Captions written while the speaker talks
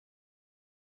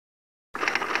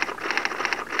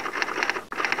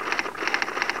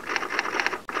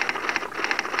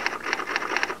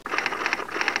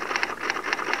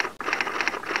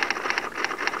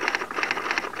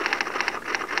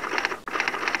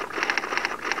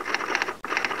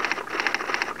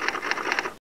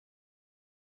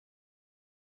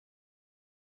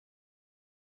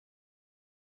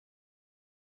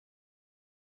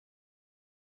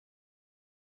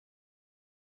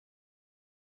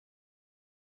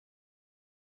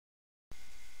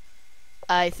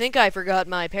I think I forgot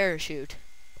my parachute.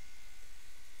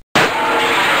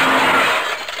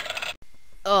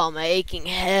 Oh, my aching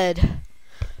head.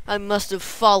 I must have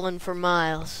fallen for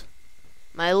miles.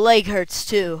 My leg hurts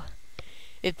too.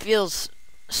 It feels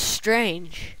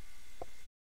strange.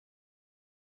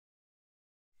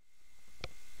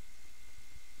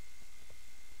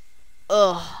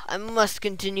 Ugh, I must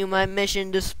continue my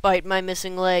mission despite my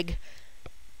missing leg.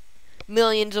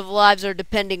 Millions of lives are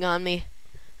depending on me.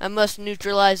 I must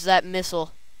neutralize that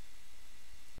missile.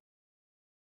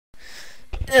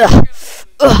 Ugh,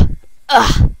 ugh,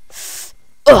 ugh,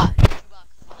 ugh,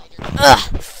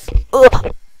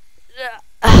 ugh,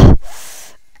 ugh,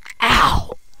 ow.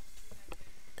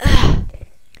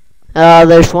 Oh,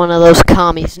 there's one of those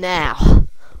commies now.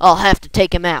 I'll have to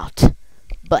take him out.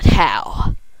 But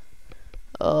how?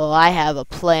 Oh, I have a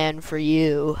plan for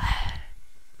you.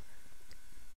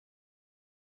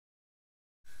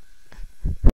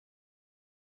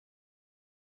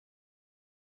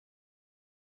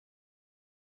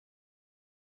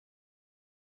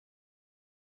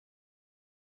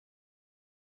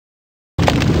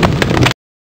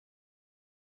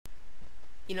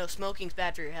 You know, smoking's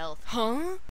bad for your health.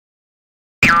 Huh?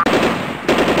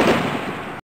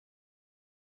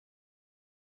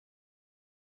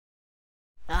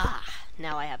 Ah,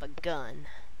 now I have a gun.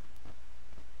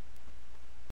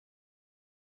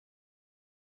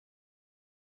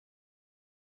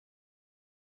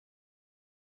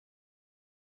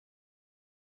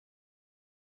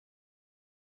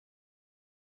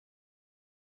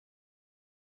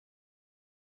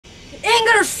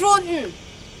 Engelstunden!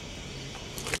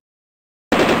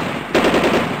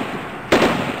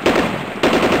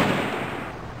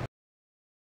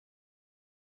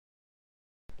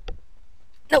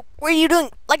 No, what are you doing?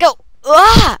 Let go!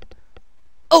 Ah!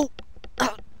 Oh!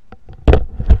 Ow!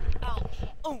 Ow!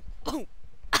 Oh! Oh!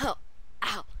 Ow!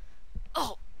 Ow!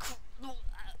 Oh!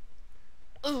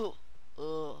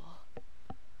 Oh!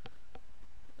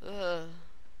 Oh!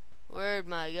 Where'd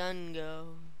my gun go?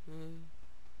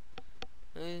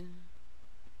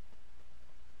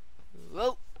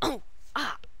 Whoa! Oh!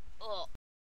 Ah! Oh!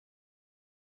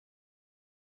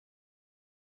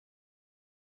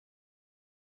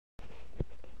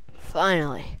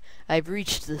 Finally, I've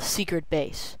reached the secret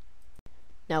base.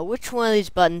 Now, which one of these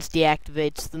buttons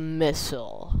deactivates the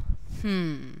missile?